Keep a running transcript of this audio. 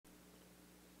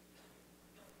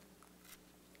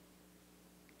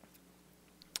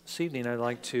This evening I'd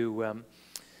like to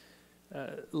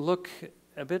look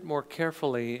a bit more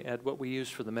carefully at what we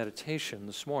used for the meditation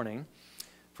this morning.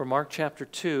 For Mark chapter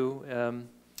 2,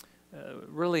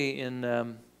 really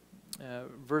in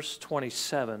verse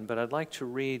 27, but I'd like to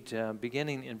read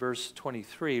beginning in verse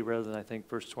 23 rather than I think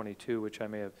verse 22, which I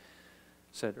may have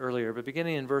said earlier, but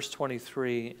beginning in verse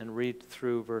 23 and read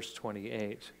through verse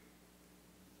 28.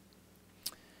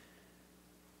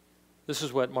 This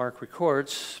is what Mark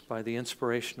records by the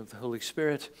inspiration of the Holy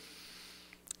Spirit.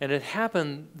 And it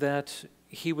happened that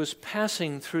he was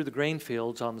passing through the grain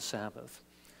fields on the Sabbath.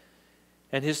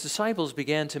 And his disciples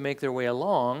began to make their way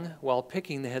along while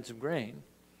picking the heads of grain.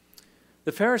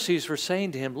 The Pharisees were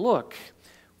saying to him, "Look,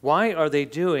 why are they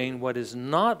doing what is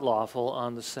not lawful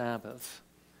on the Sabbath?"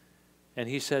 And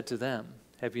he said to them,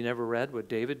 "Have you never read what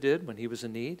David did when he was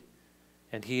in need,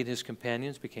 and he and his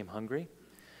companions became hungry?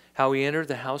 How he entered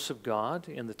the house of God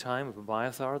in the time of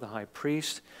Abiathar the high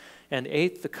priest, and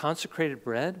ate the consecrated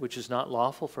bread, which is not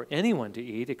lawful for anyone to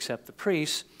eat except the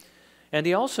priests, and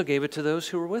he also gave it to those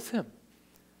who were with him."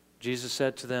 Jesus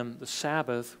said to them, "The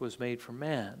Sabbath was made for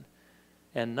man,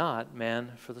 and not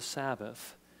man for the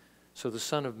Sabbath. So the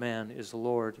Son of Man is the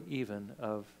Lord even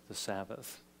of the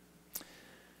Sabbath."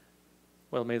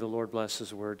 Well, may the Lord bless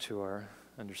his word to our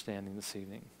understanding this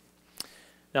evening.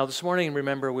 Now, this morning,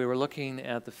 remember, we were looking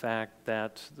at the fact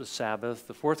that the Sabbath,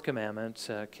 the fourth commandment,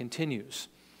 continues.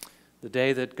 The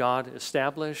day that God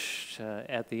established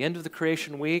at the end of the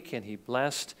creation week, and he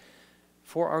blessed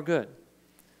for our good.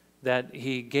 That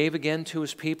he gave again to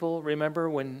his people, remember,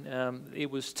 when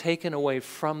it was taken away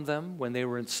from them, when they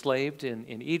were enslaved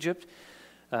in Egypt,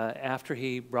 after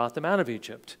he brought them out of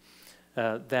Egypt.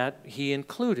 That he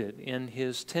included in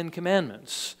his 10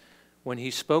 Commandments, when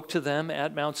he spoke to them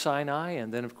at Mount Sinai,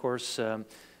 and then, of course,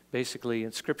 basically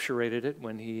inscripturated it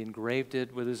when he engraved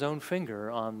it with his own finger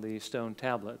on the stone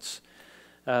tablets.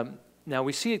 Now,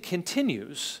 we see it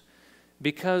continues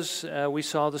because we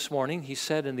saw this morning, he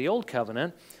said in the Old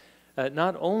Covenant,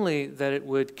 not only that it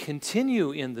would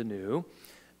continue in the New,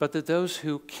 but that those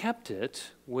who kept it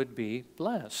would be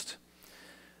blessed.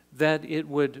 That it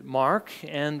would mark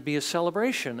and be a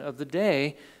celebration of the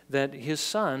day that his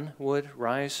Son would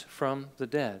rise from the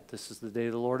dead. This is the day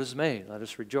the Lord has made. Let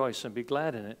us rejoice and be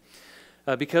glad in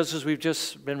it. Because as we've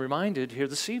just been reminded here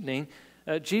this evening,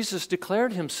 Jesus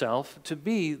declared himself to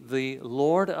be the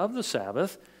Lord of the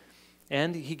Sabbath,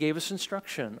 and he gave us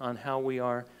instruction on how we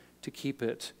are to keep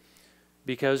it.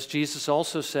 Because Jesus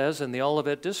also says in the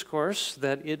Olivet Discourse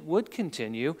that it would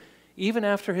continue even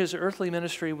after his earthly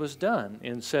ministry was done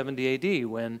in 70 AD,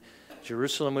 when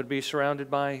Jerusalem would be surrounded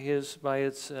by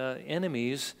its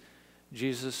enemies.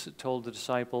 Jesus told the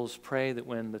disciples, "Pray that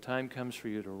when the time comes for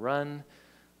you to run,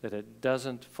 that it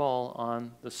doesn't fall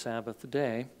on the Sabbath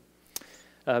day."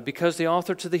 Because the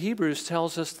author to the Hebrews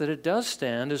tells us that it does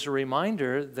stand as a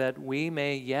reminder that we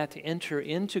may yet enter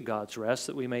into God's rest,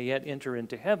 that we may yet enter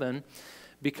into heaven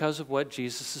because of what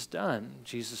Jesus has done.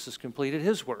 Jesus has completed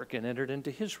his work and entered into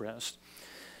his rest.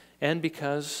 And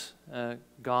because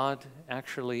God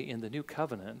actually in the new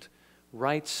covenant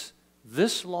writes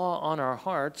this law on our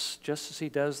hearts, just as he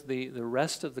does the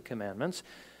rest of the commandments,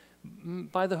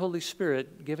 by the Holy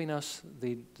Spirit giving us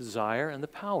the desire and the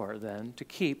power then to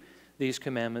keep these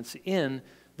commandments in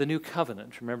the new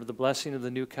covenant. Remember, the blessing of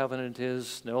the new covenant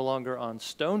is no longer on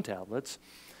stone tablets,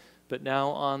 but now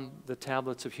on the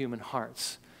tablets of human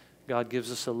hearts. God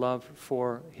gives us a love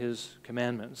for his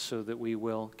commandments so that we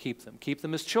will keep them. Keep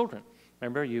them as children.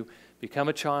 Remember, you become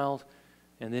a child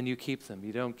and then you keep them.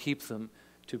 You don't keep them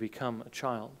to become a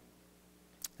child.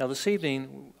 Now this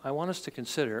evening, I want us to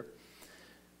consider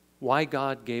why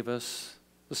God gave us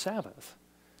the Sabbath.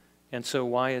 And so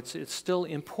why it's still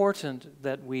important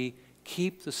that we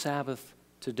keep the Sabbath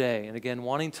today. And again,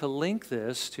 wanting to link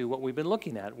this to what we've been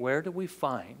looking at. Where do we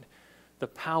find the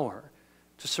power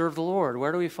to serve the Lord?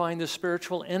 Where do we find the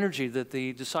spiritual energy that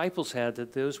the disciples had,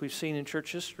 that those we've seen in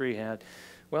church history had?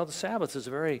 Well, the Sabbath is a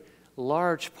very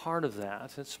large part of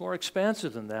that. It's more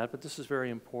expansive than that, but this is very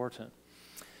important.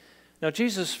 Now,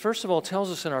 Jesus, first of all,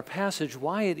 tells us in our passage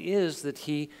why it is that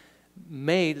he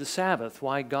made the Sabbath,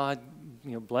 why God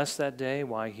blessed that day,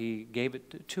 why he gave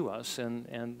it to us.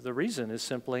 And the reason is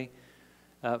simply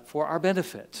for our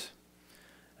benefit.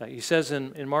 He says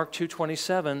in Mark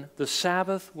 2:27, the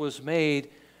Sabbath was made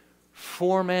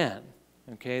for man.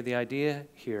 Okay, the idea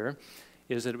here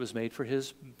is that it was made for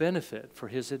his benefit, for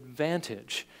his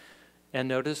advantage. And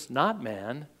notice, not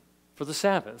man for the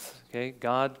Sabbath. Okay,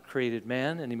 God created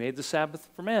man and he made the Sabbath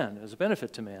for man as a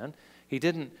benefit to man. He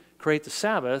didn't create the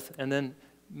Sabbath and then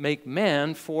make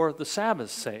man for the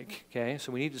Sabbath's sake. Okay,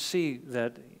 so we need to see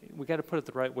that we got to put it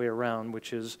the right way around,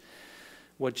 which is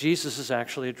what Jesus is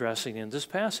actually addressing in this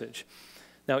passage.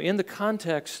 Now, in the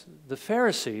context, the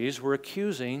Pharisees were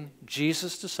accusing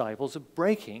Jesus' disciples of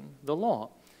breaking the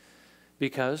law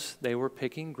because they were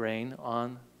picking grain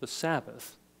on the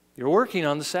Sabbath. You're working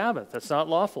on the Sabbath. That's not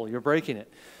lawful. You're breaking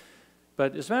it.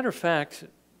 But as a matter of fact,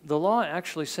 the law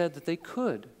actually said that they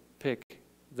could pick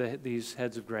these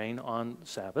heads of grain on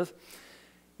Sabbath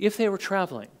if they were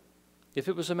traveling, if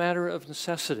it was a matter of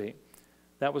necessity.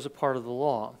 That was a part of the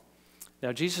law.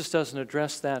 Now, Jesus doesn't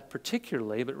address that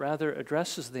particularly, but rather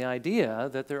addresses the idea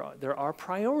that there are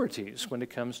priorities when it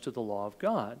comes to the law of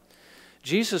God.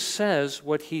 Jesus says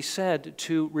what he said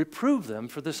to reprove them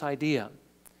for this idea,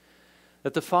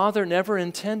 that the Father never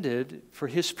intended for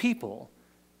his people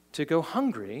to go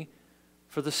hungry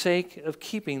for the sake of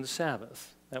keeping the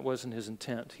Sabbath. That wasn't his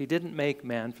intent. He didn't make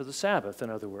man for the Sabbath,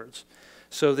 in other words,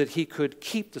 so that he could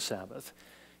keep the Sabbath.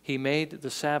 He made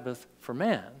the Sabbath for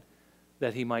man,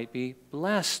 that he might be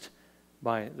blessed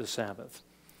by the Sabbath.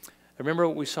 Remember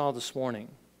what we saw this morning,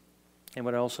 and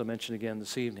what I also mentioned again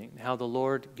this evening, how the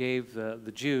Lord gave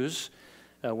the Jews,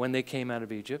 when they came out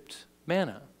of Egypt,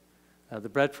 manna, the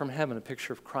bread from heaven, a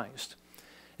picture of Christ,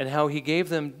 and how he gave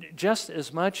them just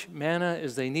as much manna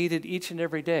as they needed each and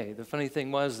every day. The funny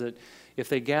thing was that if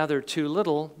they gathered too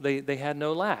little, they had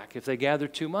no lack. If they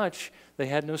gathered too much, they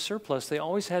had no surplus. They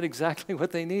always had exactly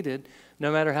what they needed,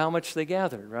 no matter how much they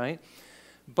gathered, right?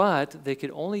 But they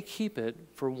could only keep it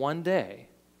for one day.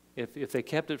 If they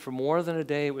kept it for more than a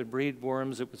day, it would breed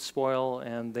worms, it would spoil,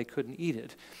 and they couldn't eat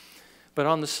it. But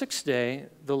on the sixth day,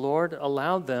 the Lord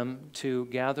allowed them to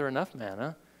gather enough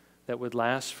manna that would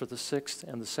last for the sixth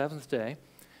and the seventh day.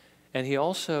 And he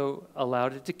also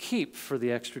allowed it to keep for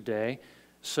the extra day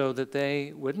so that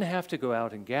they wouldn't have to go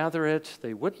out and gather it.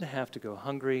 They wouldn't have to go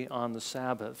hungry on the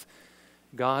Sabbath.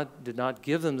 God did not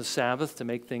give them the Sabbath to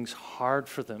make things hard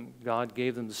for them. God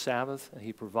gave them the Sabbath, and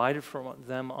he provided for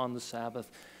them on the Sabbath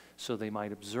so they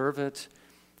might observe it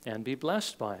and be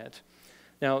blessed by it.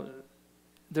 Now,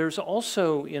 there's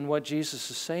also in what Jesus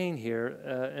is saying here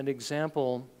an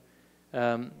example,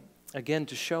 again,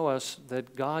 to show us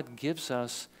that God gives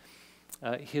us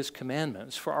his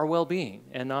commandments for our well-being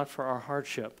and not for our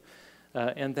hardship.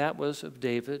 And that was of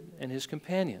David and his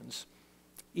companions,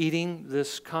 eating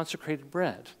this consecrated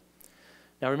bread.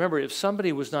 Now remember, if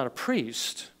somebody was not a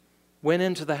priest, went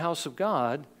into the house of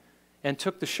God and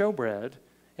took the showbread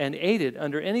and ate it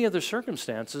under any other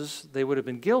circumstances, they would have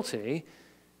been guilty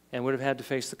and would have had to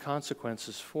face the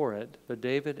consequences for it. But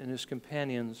David and his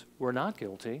companions were not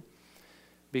guilty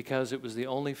because it was the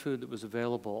only food that was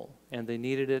available, and they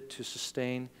needed it to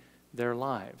sustain their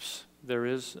lives. There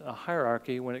is a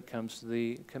hierarchy when it comes to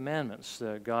the commandments.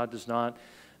 God does not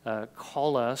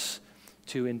call us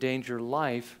to endanger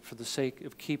life for the sake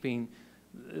of keeping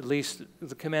at least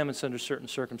the commandments under certain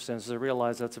circumstances. I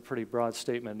realize that's a pretty broad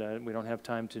statement. We don't have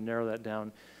time to narrow that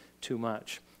down too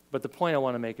much. But the point I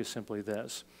want to make is simply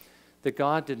this, that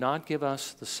God did not give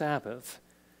us the Sabbath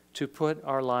to put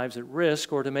our lives at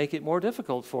risk or to make it more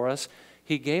difficult for us.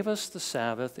 He gave us the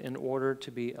Sabbath in order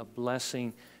to be a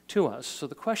blessing to us. So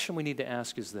the question we need to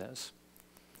ask is this: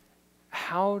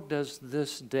 how does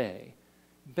this day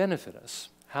benefit us?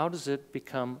 How does it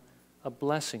become a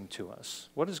blessing to us?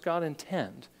 What does God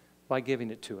intend by giving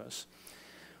it to us?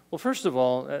 Well, first of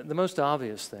all, the most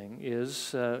obvious thing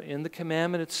is in the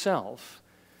commandment itself.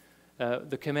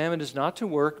 The commandment is not to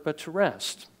work, but to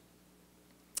rest.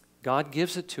 God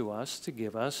gives it to us to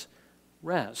give us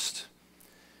rest.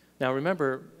 Now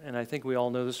remember, and I think we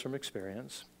all know this from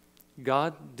experience,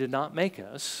 God did not make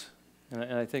us,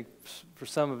 and I think for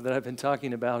some of that I've been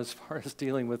talking about as far as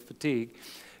dealing with fatigue,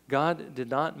 God did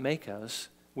not make us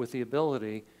with the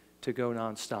ability to go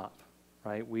nonstop,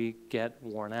 right? We get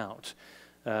worn out.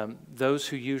 Those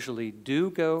who usually do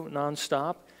go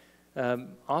nonstop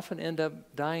often end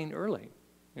up dying early,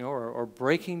 or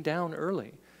breaking down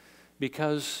early,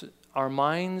 because our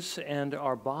minds and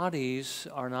our bodies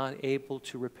are not able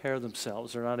to repair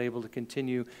themselves. They're not able to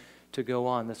continue to go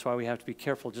on. That's why we have to be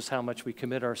careful just how much we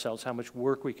commit ourselves, how much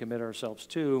work we commit ourselves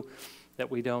to,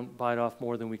 that we don't bite off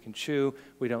more than we can chew,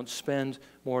 we don't spend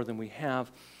more than we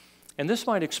have. And this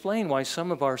might explain why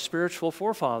some of our spiritual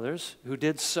forefathers, who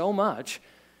did so much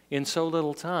in so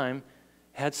little time,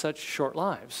 had such short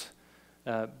lives.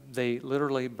 They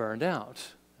literally burned out.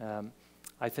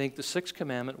 I think the sixth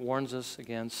commandment warns us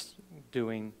against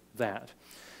doing that.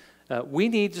 We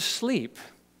need to sleep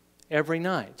every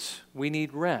night. We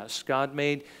need rest. God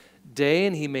made day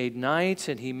and he made night,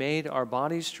 and he made our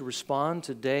bodies to respond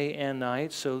to day and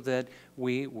night so that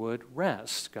we would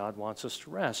rest. God wants us to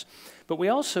rest. But we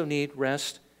also need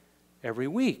rest every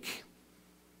week.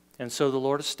 And so the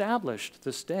Lord established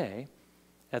this day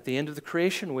at the end of the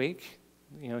creation week,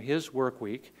 his work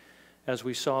week, as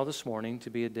we saw this morning,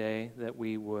 to be a day that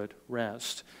we would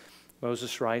rest.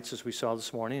 Moses writes, as we saw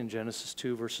this morning in Genesis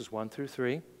 2, verses 1 through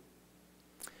 3,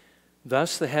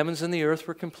 "Thus the heavens and the earth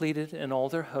were completed and all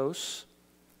their hosts.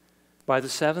 By the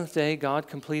seventh day God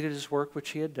completed his work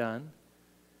which he had done,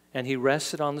 and he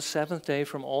rested on the seventh day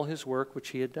from all his work which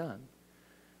he had done.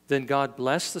 Then God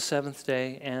blessed the seventh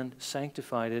day and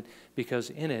sanctified it, because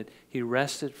in it he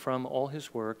rested from all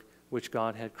his work which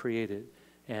God had created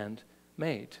and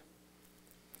made."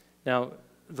 Now,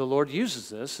 the Lord uses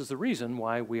this as the reason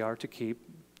why we are to keep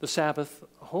the Sabbath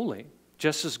holy.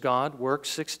 Just as God worked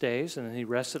 6 days and then he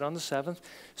rested on the seventh,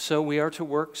 so we are to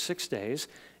work 6 days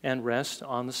and rest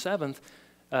on the seventh.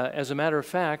 As a matter of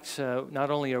fact, not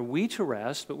only are we to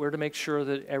rest, but we're to make sure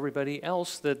that everybody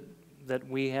else that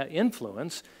we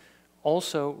influence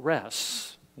also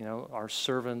rests. Our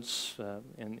servants,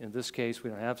 in this case,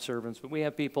 we don't have servants, but we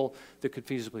have people that could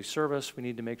feasibly serve us. We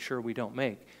need to make sure we don't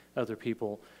make other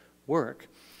people work.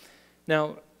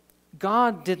 Now,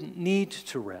 God didn't need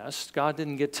to rest. God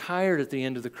didn't get tired at the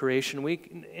end of the creation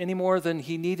week any more than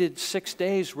he needed 6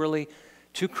 days, really,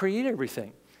 to create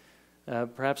everything.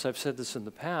 Perhaps I've said this in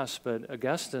the past, but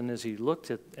Augustine, as he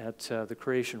looked at the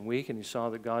creation week and he saw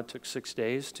that God took 6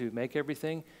 days to make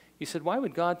everything, he said, why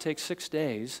would God take 6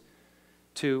 days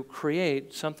to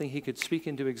create something he could speak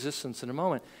into existence in a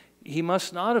moment? He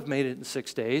must not have made it in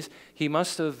 6 days. He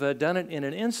must have done it in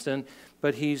an instant,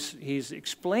 but he's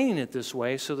explaining it this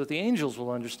way so that the angels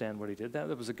will understand what he did.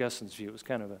 That was Augustine's view. It was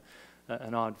kind of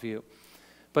an odd view.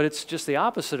 But it's just the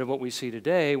opposite of what we see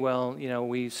today. Well,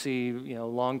 we see,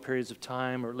 long periods of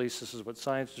time, or at least this is what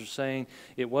scientists are saying.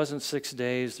 It wasn't 6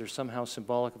 days. They're somehow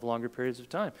symbolic of longer periods of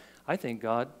time. I think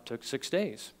God took 6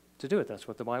 days to do it. That's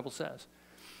what the Bible says.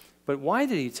 But why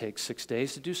did he take 6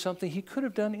 days to do something he could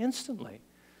have done instantly?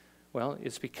 Well,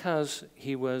 it's because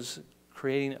he was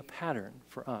creating a pattern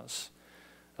for us,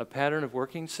 a pattern of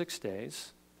working 6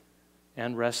 days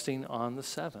and resting on the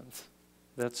seventh.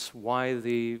 That's why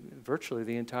virtually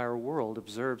the entire world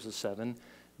observes a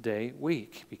 7-day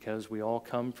week, because we all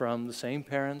come from the same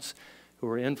parents who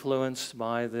were influenced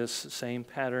by this same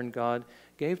pattern God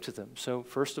gave to them. So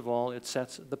first of all, it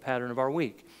sets the pattern of our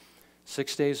week,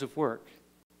 6 days of work.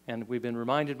 And we've been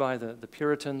reminded by the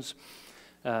Puritans,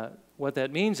 what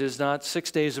that means is not 6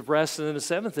 days of rest and then a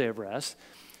 7th day of rest,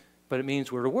 but it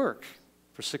means we're to work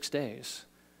for 6 days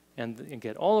and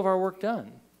get all of our work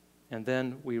done. And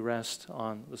then we rest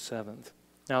on the seventh.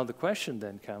 Now the question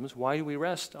then comes, why do we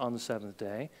rest on the 7th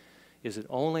day? Is it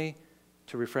only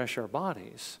to refresh our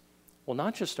bodies? Well,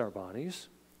 not just our bodies,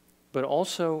 but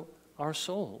also our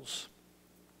souls.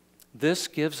 This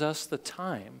gives us the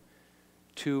time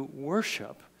to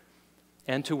worship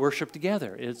and to worship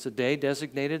together. It's a day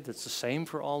designated that's the same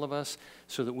for all of us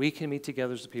so that we can meet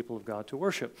together as the people of God to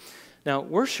worship. Now,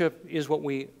 worship is what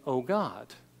we owe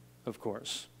God, of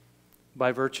course,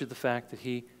 by virtue of the fact that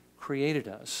he created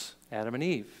us. Adam and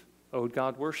Eve owed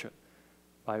God worship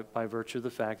by virtue of the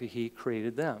fact that he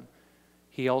created them.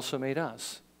 He also made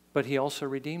us, but he also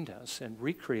redeemed us and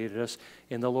recreated us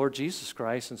in the Lord Jesus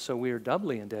Christ, and so we are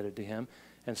doubly indebted to him,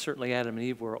 and certainly Adam and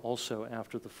Eve were also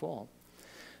after the fall.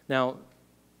 Now,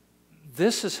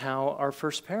 this is how our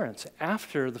first parents,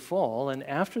 after the fall and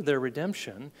after their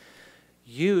redemption,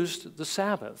 used the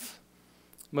Sabbath.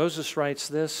 Moses writes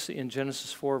this in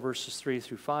Genesis 4, verses 3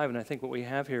 through 5, and I think what we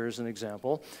have here is an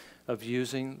example of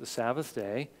using the Sabbath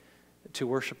day to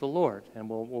worship the Lord, and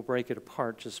we'll break it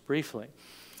apart just briefly.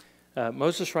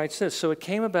 Moses writes this, "So it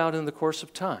came about in the course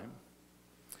of time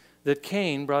that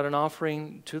Cain brought an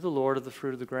offering to the Lord of the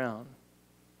fruit of the ground.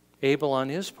 Abel on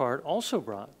his part also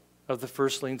brought of the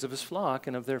firstlings of his flock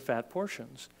and of their fat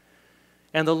portions.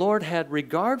 And the Lord had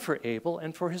regard for Abel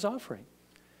and for his offering.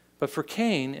 But for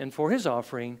Cain and for his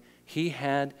offering, he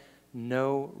had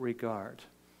no regard."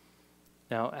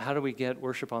 Now, how do we get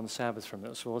worship on the Sabbath from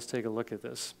this? Well, let's take a look at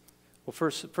this. Well,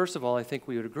 first of all, I think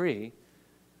we would agree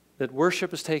that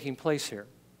worship is taking place here.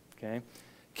 Okay?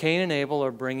 Cain and Abel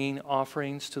are bringing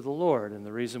offerings to the Lord, and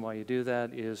the reason why you do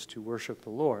that is to worship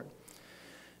the Lord.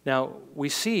 Now, we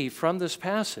see from this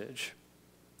passage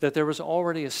that there was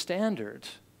already a standard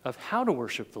of how to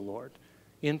worship the Lord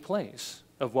in place,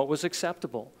 of what was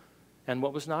acceptable and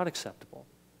what was not acceptable.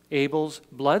 Abel's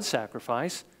blood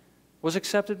sacrifice was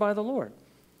accepted by the Lord,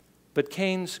 but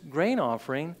Cain's grain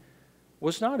offering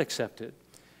was not accepted.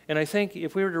 And I think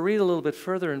if we were to read a little bit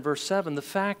further in verse 7, the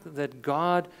fact that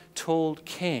God told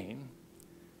Cain,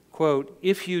 quote,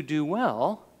 "If you do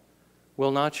well,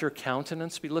 will not your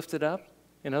countenance be lifted up?"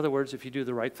 In other words, if you do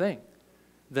the right thing,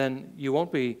 then you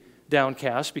won't be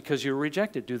downcast because you were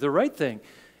rejected. Do the right thing,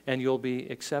 and you'll be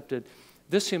accepted.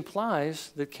 This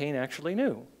implies that Cain actually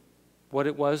knew what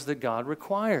it was that God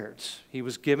required. He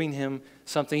was giving him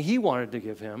something he wanted to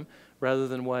give him rather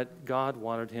than what God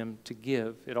wanted him to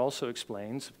give. It also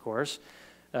explains, of course,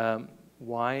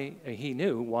 why he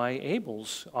knew why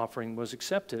Abel's offering was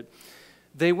accepted.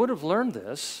 They would have learned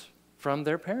this from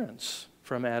their parents,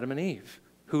 from Adam and Eve,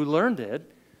 who learned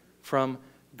it from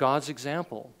God's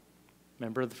example.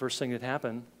 Remember the first thing that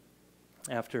happened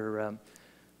after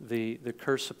the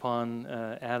curse upon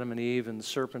Adam and Eve and the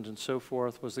serpent and so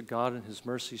forth was that God in his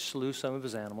mercy slew some of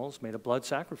his animals, made a blood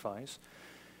sacrifice,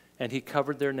 and he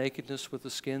covered their nakedness with the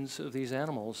skins of these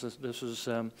animals. This was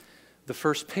the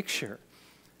first picture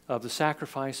of the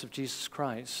sacrifice of Jesus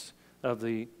Christ, of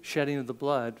the shedding of the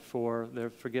blood for their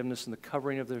forgiveness and the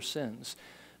covering of their sins.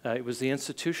 It was the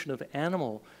institution of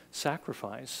animal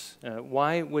sacrifice.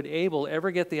 Why would Abel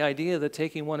ever get the idea that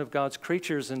taking one of God's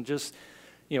creatures and just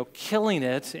killing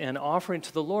it and offering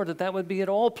to the Lord, that would be at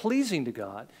all pleasing to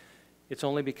God? It's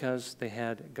only because they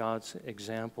had God's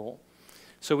example.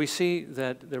 So we see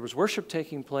that there was worship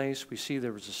taking place. We see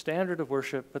there was a standard of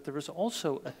worship, but there was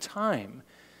also a time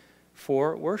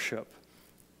for worship.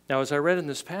 Now, as I read in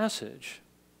this passage,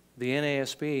 the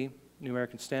NASB, New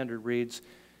American Standard, reads,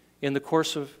 in the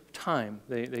course of time,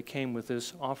 they came with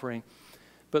this offering.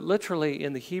 But literally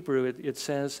in the Hebrew, it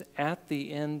says, at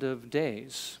the end of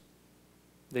days,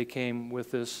 they came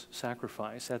with this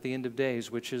sacrifice. At the end of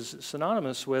days, which is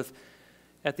synonymous with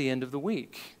at the end of the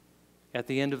week. At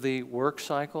the end of the work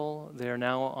cycle, they are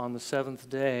now on the seventh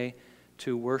day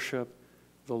to worship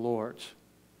the Lord.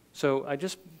 So I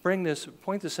just point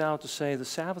this out to say the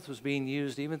Sabbath was being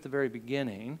used even at the very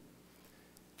beginning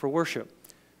for worship.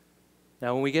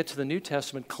 Now, when we get to the New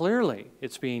Testament, clearly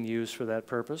it's being used for that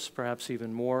purpose, perhaps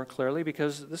even more clearly,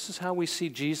 because this is how we see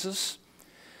Jesus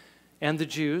and the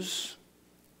Jews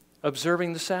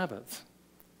observing the Sabbath.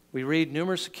 We read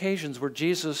numerous occasions where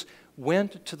Jesus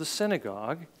went to the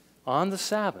synagogue on the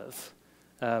Sabbath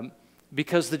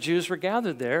because the Jews were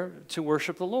gathered there to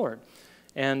worship the Lord.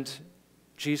 And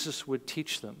Jesus would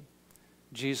teach them.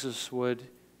 Jesus would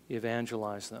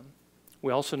evangelize them.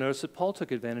 We also notice that Paul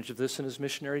took advantage of this in his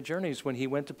missionary journeys. When he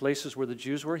went to places where the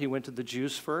Jews were, he went to the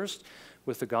Jews first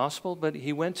with the gospel, but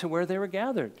he went to where they were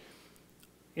gathered,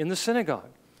 in the synagogue,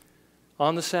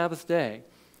 on the Sabbath day,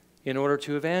 in order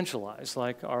to evangelize,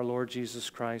 like our Lord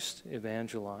Jesus Christ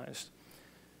evangelized.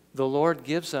 The Lord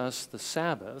gives us the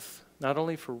Sabbath, not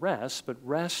only for rest, but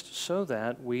rest so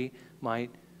that we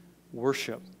might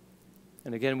worship.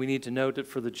 And again, we need to note that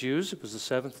for the Jews, it was the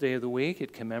seventh day of the week.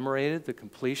 It commemorated the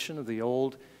completion of the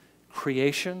old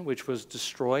creation, which was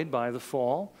destroyed by the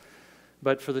fall.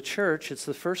 But for the church, it's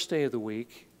the first day of the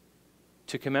week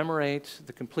to commemorate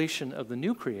the completion of the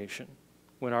new creation,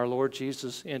 when our Lord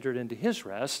Jesus entered into his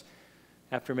rest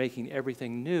after making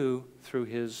everything new through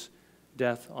his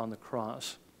death on the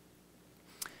cross.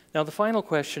 Now, the final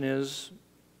question is,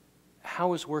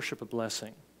 how is worship a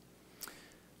blessing?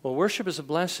 Well, worship is a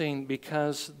blessing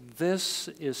because this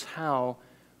is how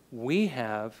we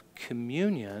have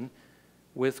communion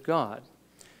with God.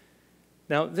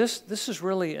 Now, this is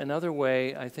really another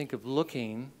way, I think, of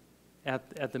looking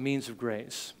at the means of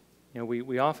grace.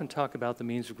 We often talk about the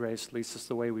means of grace, at least that's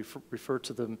the way we refer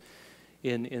to them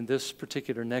in this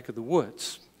particular neck of the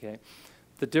woods. Okay?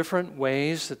 The different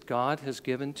ways that God has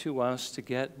given to us to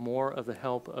get more of the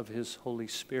help of his Holy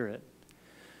Spirit.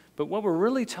 But what we're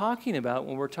really talking about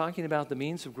when we're talking about the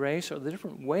means of grace are the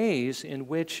different ways in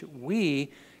which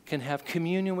we can have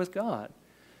communion with God,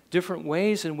 different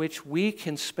ways in which we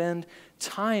can spend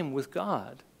time with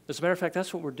God. As a matter of fact,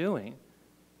 that's what we're doing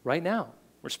right now.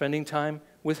 We're spending time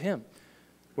with him.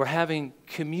 We're having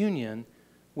communion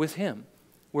with him.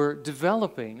 We're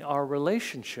developing our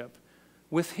relationship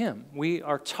with him. We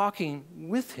are talking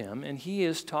with him, and he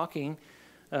is talking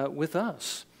with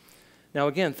us. Now,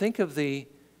 again, think of the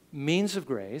means of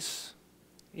grace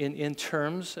in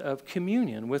terms of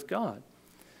communion with God.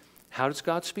 How does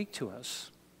God speak to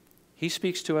us? He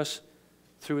speaks to us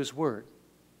through his word.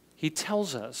 He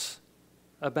tells us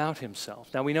about himself.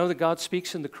 Now, we know that God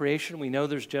speaks in the creation. We know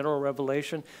there's general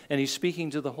revelation, and he's speaking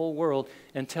to the whole world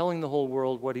and telling the whole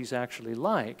world what he's actually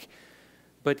like.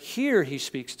 But here he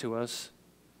speaks to us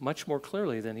much more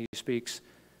clearly than he speaks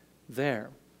there.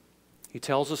 He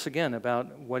tells us again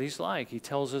about what he's like. He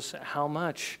tells us how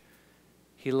much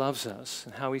he loves us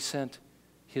and how he sent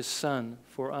his Son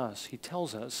for us. He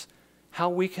tells us how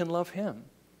we can love him.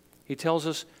 He tells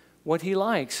us what he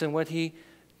likes and what he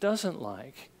doesn't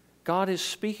like. God is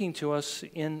speaking to us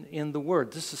in the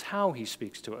Word. This is how he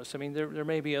speaks to us. I mean, there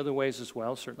may be other ways as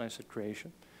well. Certainly I said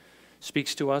creation.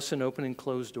 speaks to us in open and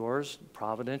closed doors,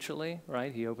 providentially,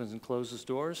 right? He opens and closes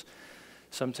doors.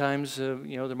 Sometimes, there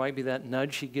might be that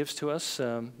nudge he gives to us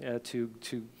to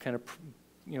kind of,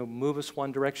 move us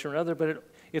one direction or another. But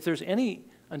if there's any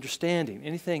understanding,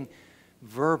 anything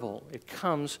verbal, it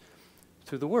comes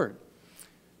through the Word.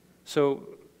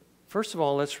 So, first of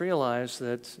all, let's realize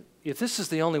that if this is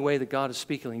the only way that God is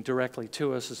speaking directly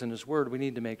to us is in His Word, we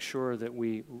need to make sure that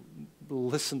we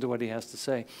listen to what He has to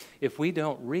say. If we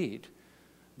don't read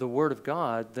the Word of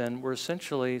God, then we're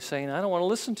essentially saying, I don't want to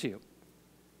listen to you.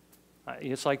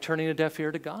 It's like turning a deaf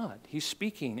ear to God. He's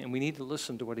speaking, and we need to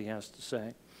listen to what He has to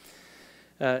say.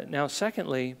 Now,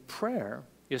 secondly, prayer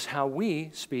is how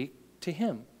we speak to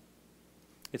Him.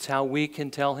 It's how we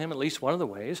can tell Him, at least one of the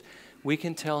ways, we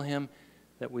can tell Him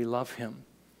that we love Him.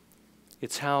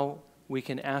 It's how we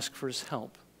can ask for His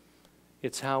help.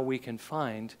 It's how we can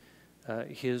find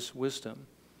His wisdom.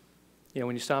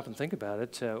 When you stop and think about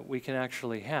it, we can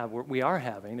actually we are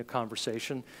having a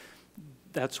conversation.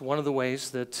 That's one of the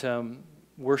ways that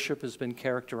worship has been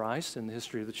characterized in the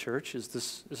history of the church,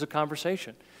 is a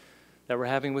conversation that we're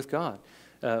having with God.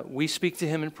 We speak to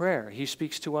Him in prayer. He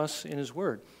speaks to us in His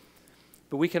Word.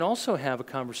 But we can also have a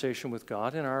conversation with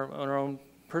God in our own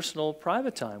personal,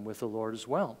 private time with the Lord as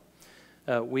well.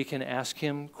 We can ask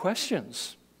Him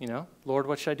questions. Lord,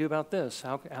 what should I do about this?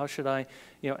 How should I,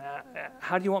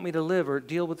 how do you want me to live or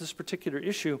deal with this particular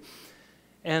issue?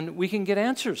 And we can get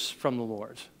answers from the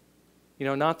Lord.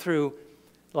 Not through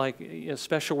like a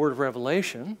special word of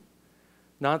revelation,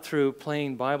 not through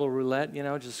playing Bible roulette,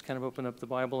 just kind of open up the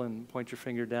Bible and point your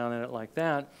finger down at it like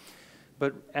that,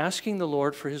 but asking the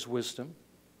Lord for His wisdom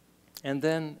and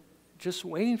then just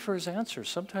waiting for His answer.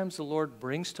 Sometimes the Lord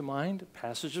brings to mind a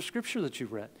passage of Scripture that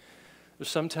you've read. There's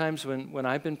sometimes when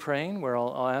I've been praying where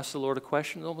I'll ask the Lord a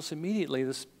question, and almost immediately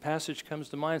this passage comes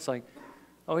to mind. It's like,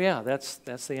 oh yeah, that's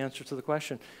the answer to the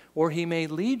question. Or He may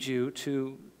lead you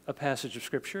to a passage of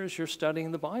Scripture as you're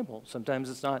studying the Bible.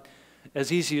 Sometimes it's not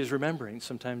as easy as remembering.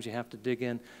 Sometimes you have to dig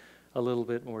in a little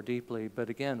bit more deeply. But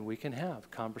again, we can have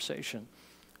conversation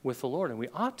with the Lord, and we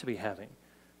ought to be having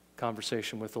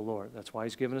conversation with the Lord. That's why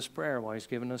He's given us prayer, why He's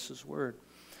given us His Word.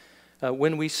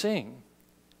 When we sing,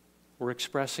 we're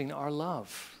expressing our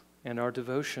love and our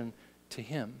devotion to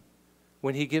Him.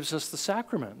 When He gives us the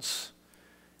sacraments,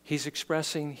 He's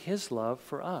expressing His love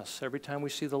for us. Every time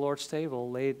we see the Lord's table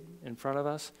laid in front of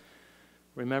us,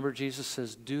 remember, Jesus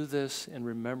says, do this in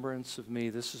remembrance of me.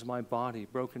 This is my body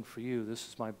broken for you. This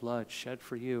is my blood shed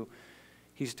for you.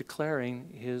 He's declaring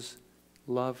His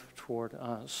love toward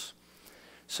us.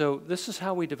 So this is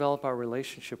how we develop our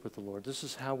relationship with the Lord. This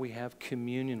is how we have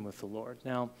communion with the Lord.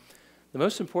 Now, the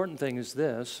most important thing is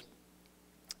this,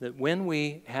 that when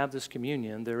we have this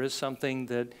communion, there is something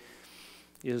that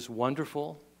is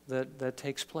wonderful that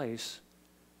takes place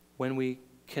when we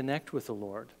connect with the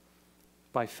Lord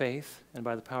by faith and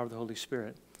by the power of the Holy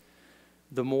Spirit.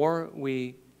 The more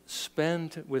we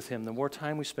spend with Him, the more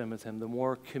time we spend with Him, the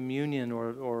more communion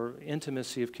or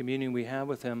intimacy of communion we have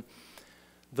with Him,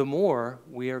 the more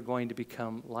we are going to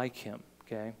become like Him,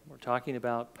 okay? We're talking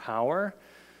about power.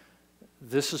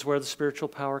 This is where the spiritual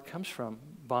power comes from,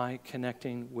 by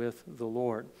connecting with the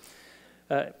Lord.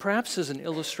 Perhaps as an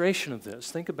illustration of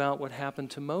this, think about what happened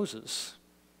to Moses.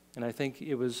 And I think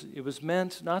it was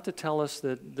meant not to tell us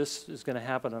that this is going to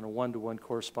happen on a one-to-one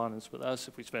correspondence with us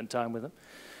if we spend time with Him.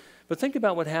 But think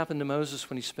about what happened to Moses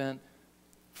when he spent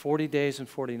 40 days and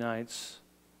 40 nights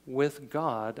with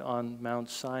God on Mount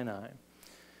Sinai.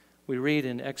 We read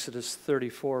in Exodus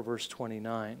 34, verse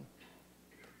 29.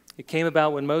 It came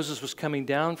about when Moses was coming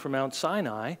down from Mount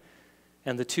Sinai,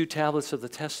 and the 2 tablets of the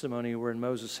testimony were in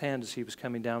Moses' hand as he was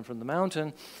coming down from the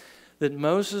mountain, that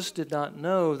Moses did not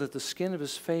know that the skin of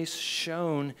his face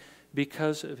shone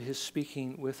because of his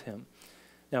speaking with him.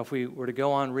 Now, if we were to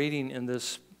go on reading in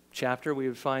this chapter, we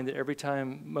would find that every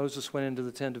time Moses went into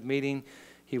the tent of meeting,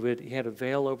 he had a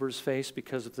veil over his face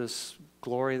because of this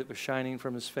glory that was shining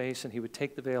from his face, and he would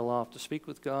take the veil off to speak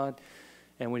with God.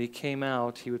 And when he came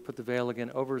out, he would put the veil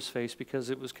again over his face because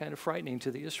it was kind of frightening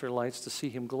to the Israelites to see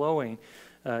him glowing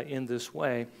in this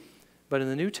way. But in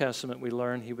the New Testament, we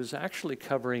learn he was actually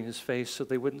covering his face so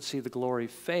they wouldn't see the glory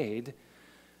fade,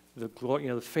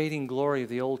 the fading glory of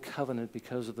the old covenant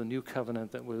because of the new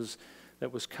covenant that was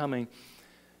coming.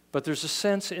 But there's a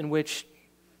sense in which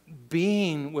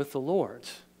being with the Lord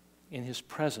in His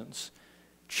presence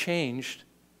changed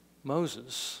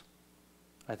Moses.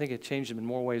 I think it changed him in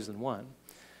more ways than one.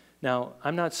 Now,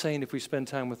 I'm not saying if we spend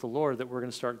time with the Lord that we're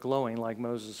going to start glowing like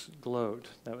Moses glowed.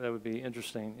 That would be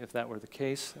interesting if that were the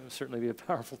case. It would certainly be a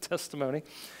powerful testimony.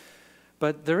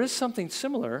 But there is something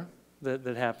similar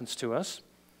that happens to us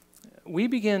we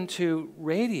begin to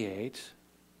radiate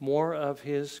more of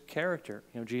his character.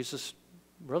 You know, Jesus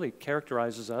really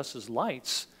characterizes us as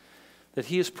lights that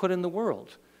he has put in the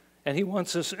world, and he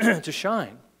wants us to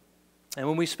shine. And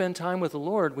when we spend time with the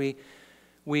Lord,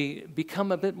 we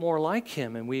become a bit more like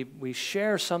him, and we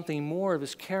share something more of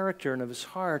his character and of his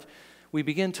heart. We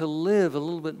begin to live a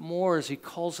little bit more as he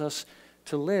calls us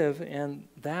to live, and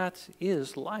that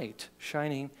is light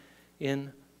shining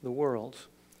in the world.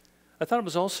 I thought it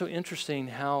was also interesting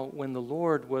how when the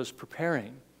Lord was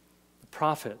preparing the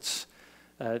prophets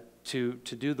to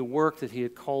do the work that he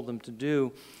had called them to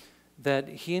do, that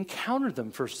he encountered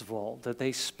them, first of all, that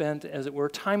they spent, as it were,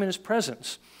 time in his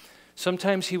presence.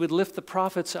 Sometimes he would lift the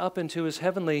prophets up into his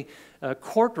heavenly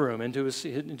courtroom, into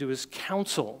his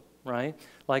council, right?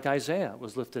 Like Isaiah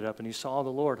was lifted up, and he saw the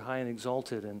Lord high and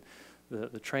exalted, and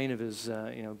the train of his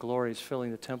glories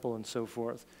filling the temple and so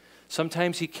forth.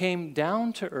 Sometimes he came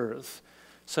down to earth,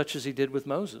 such as he did with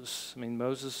Moses. I mean,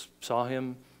 Moses saw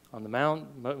him on the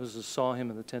mount. Moses saw him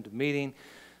in the tent of meeting.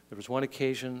 There was one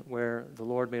occasion where the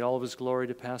Lord made all of his glory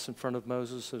to pass in front of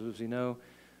Moses. As you know,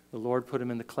 the Lord put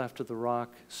him in the cleft of the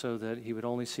rock so that he would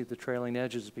only see the trailing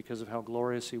edges because of how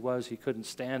glorious he was. He couldn't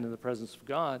stand in the presence of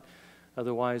God.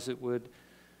 Otherwise, it would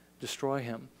destroy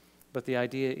him. But the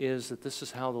idea is that this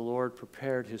is how the Lord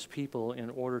prepared his people in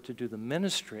order to do the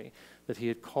ministry that he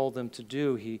had called them to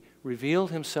do. He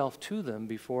revealed himself to them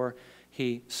before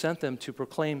he sent them to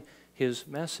proclaim his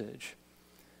message.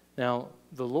 Now,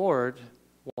 the Lord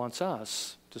wants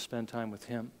us to spend time with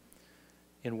him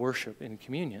in worship, in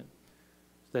communion,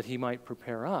 that he might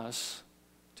prepare us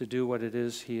to do what it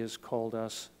is he has called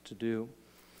us to do.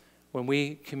 When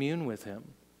we commune with him,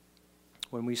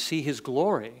 when we see his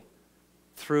glory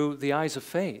through the eyes of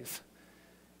faith,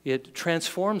 it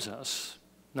transforms us,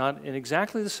 not in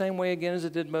exactly the same way again as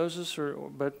it did Moses,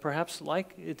 but perhaps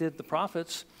like it did the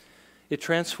prophets. It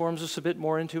transforms us a bit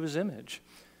more into his image.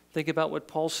 Think about what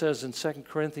Paul says in 2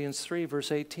 Corinthians 3,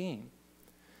 verse 18.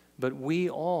 But we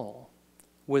all,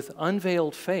 with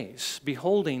unveiled face,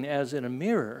 beholding as in a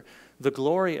mirror the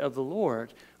glory of the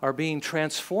Lord, are being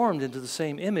transformed into the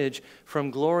same image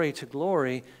from glory to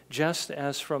glory, just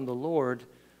as from the Lord,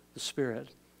 the Spirit.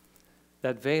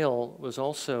 That veil was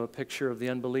also a picture of the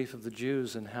unbelief of the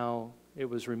Jews and how it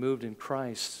was removed in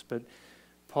Christ. But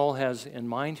Paul has in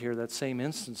mind here that same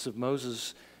instance of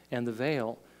Moses and the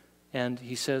veil. And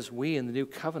he says, we in the new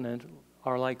covenant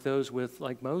are like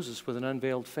like Moses, with an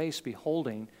unveiled face,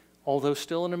 beholding, although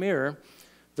still in a mirror,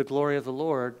 the glory of the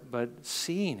Lord, but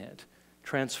seeing it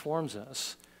transforms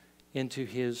us into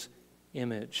his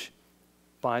image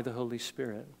by the Holy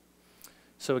Spirit.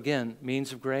 So again,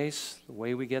 means of grace, the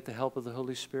way we get the help of the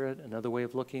Holy Spirit. Another way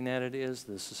of looking at it is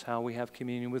this is how we have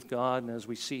communion with God, and as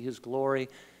we see his glory,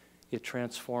 it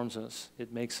transforms us.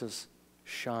 It makes us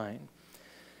shine.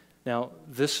 Now,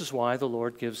 this is why the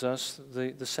Lord gives us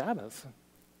the Sabbath,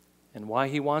 and why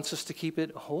he wants us to keep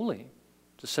it holy,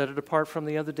 to set it apart from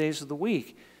the other days of the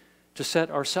week, to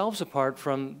set ourselves apart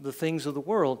from the things of the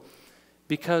world,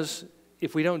 because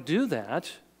if we don't do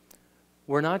that,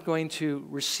 we're not going to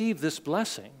receive this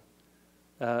blessing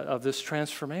of this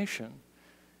transformation.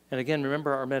 And again,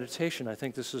 remember our meditation. I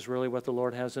think this is really what the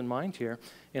Lord has in mind here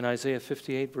in Isaiah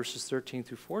 58, verses 13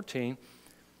 through 14.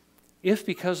 If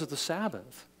because of the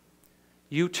Sabbath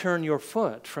you turn your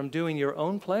foot from doing your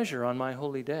own pleasure on my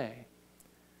holy day,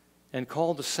 and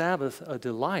call the Sabbath a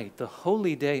delight, the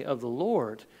holy day of the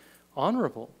Lord,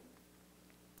 honorable,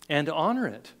 and honor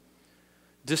it,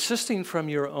 desisting from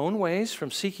your own ways,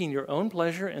 from seeking your own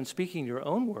pleasure and speaking your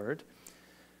own word,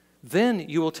 then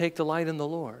you will take delight in the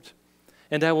Lord.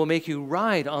 And I will make you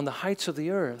ride on the heights of the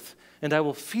earth, and I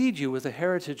will feed you with the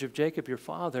heritage of Jacob your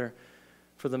father,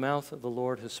 for the mouth of the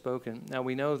Lord has spoken. Now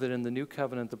we know that in the new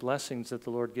covenant, the blessings that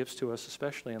the Lord gives to us,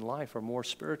 especially in life, are more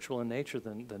spiritual in nature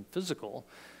than physical.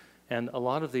 And a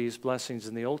lot of these blessings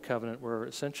in the old covenant were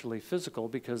essentially physical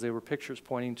because they were pictures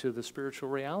pointing to the spiritual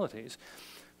realities.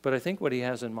 But I think what he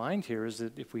has in mind here is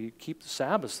that if we keep the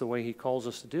Sabbath the way he calls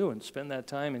us to do and spend that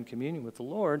time in communion with the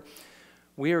Lord,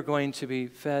 we are going to be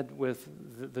fed with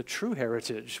the true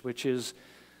heritage, which is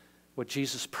what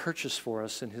Jesus purchased for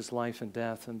us in his life and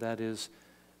death, and that is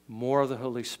more of the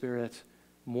Holy Spirit,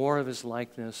 more of his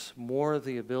likeness, more of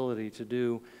the ability to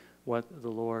do what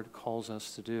the Lord calls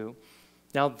us to do.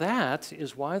 Now that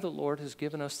is why the Lord has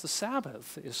given us the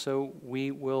Sabbath, is so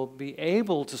we will be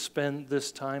able to spend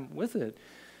this time with it.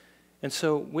 And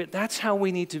so that's how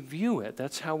we need to view it.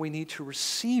 That's how we need to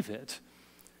receive it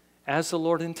as the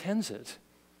Lord intends it,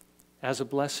 as a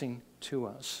blessing to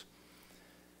us.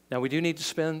 Now we do need to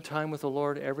spend time with the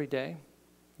Lord every day.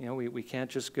 You know, we can't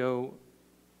just go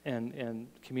and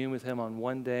commune with him on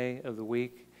one day of the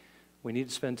week. We need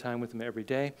to spend time with him every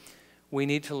day. We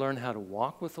need to learn how to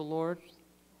walk with the Lord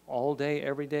all day,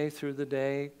 every day through the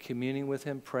day, communing with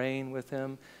him, praying with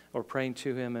him, or praying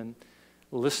to him, and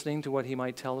listening to what he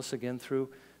might tell us again through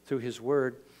his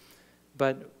word.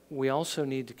 But we also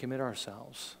need to commit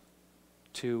ourselves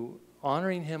to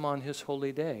honoring him on his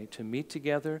holy day, to meet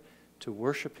together, to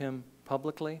worship him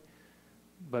publicly,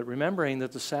 but remembering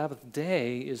that the Sabbath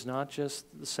day is not just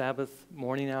the Sabbath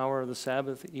morning hour or the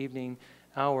Sabbath evening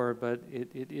hour, but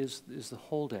it is the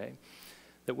whole day,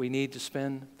 that we need to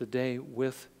spend the day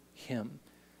with him,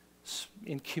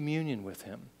 in communion with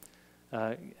him.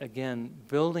 Again,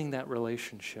 building that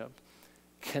relationship,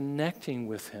 connecting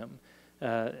with him,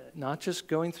 not just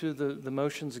going through the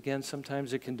motions. Again,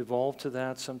 sometimes it can devolve to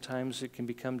that. Sometimes it can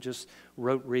become just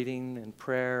rote reading and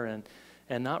prayer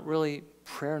and not really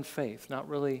prayer and faith, not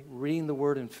really reading the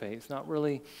word in faith, not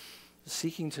really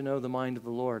seeking to know the mind of the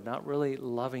Lord, not really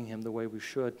loving him the way we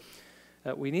should.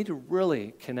 We need to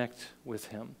really connect with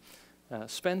him,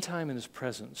 spend time in his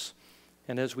presence.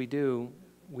 And as we do,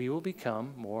 we will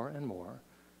become more and more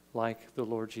like the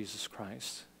Lord Jesus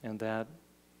Christ. And that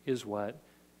is what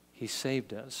he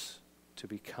saved us to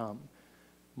become,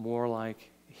 more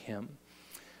like him.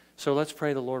 So let's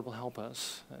pray the Lord will help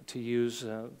us to use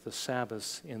the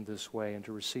Sabbaths in this way and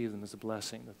to receive them as a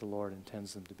blessing that the Lord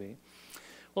intends them to be.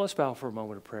 Well, let's bow for a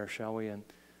moment of prayer, shall we? And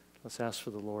let's ask for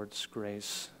the Lord's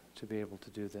grace to be able to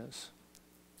do this.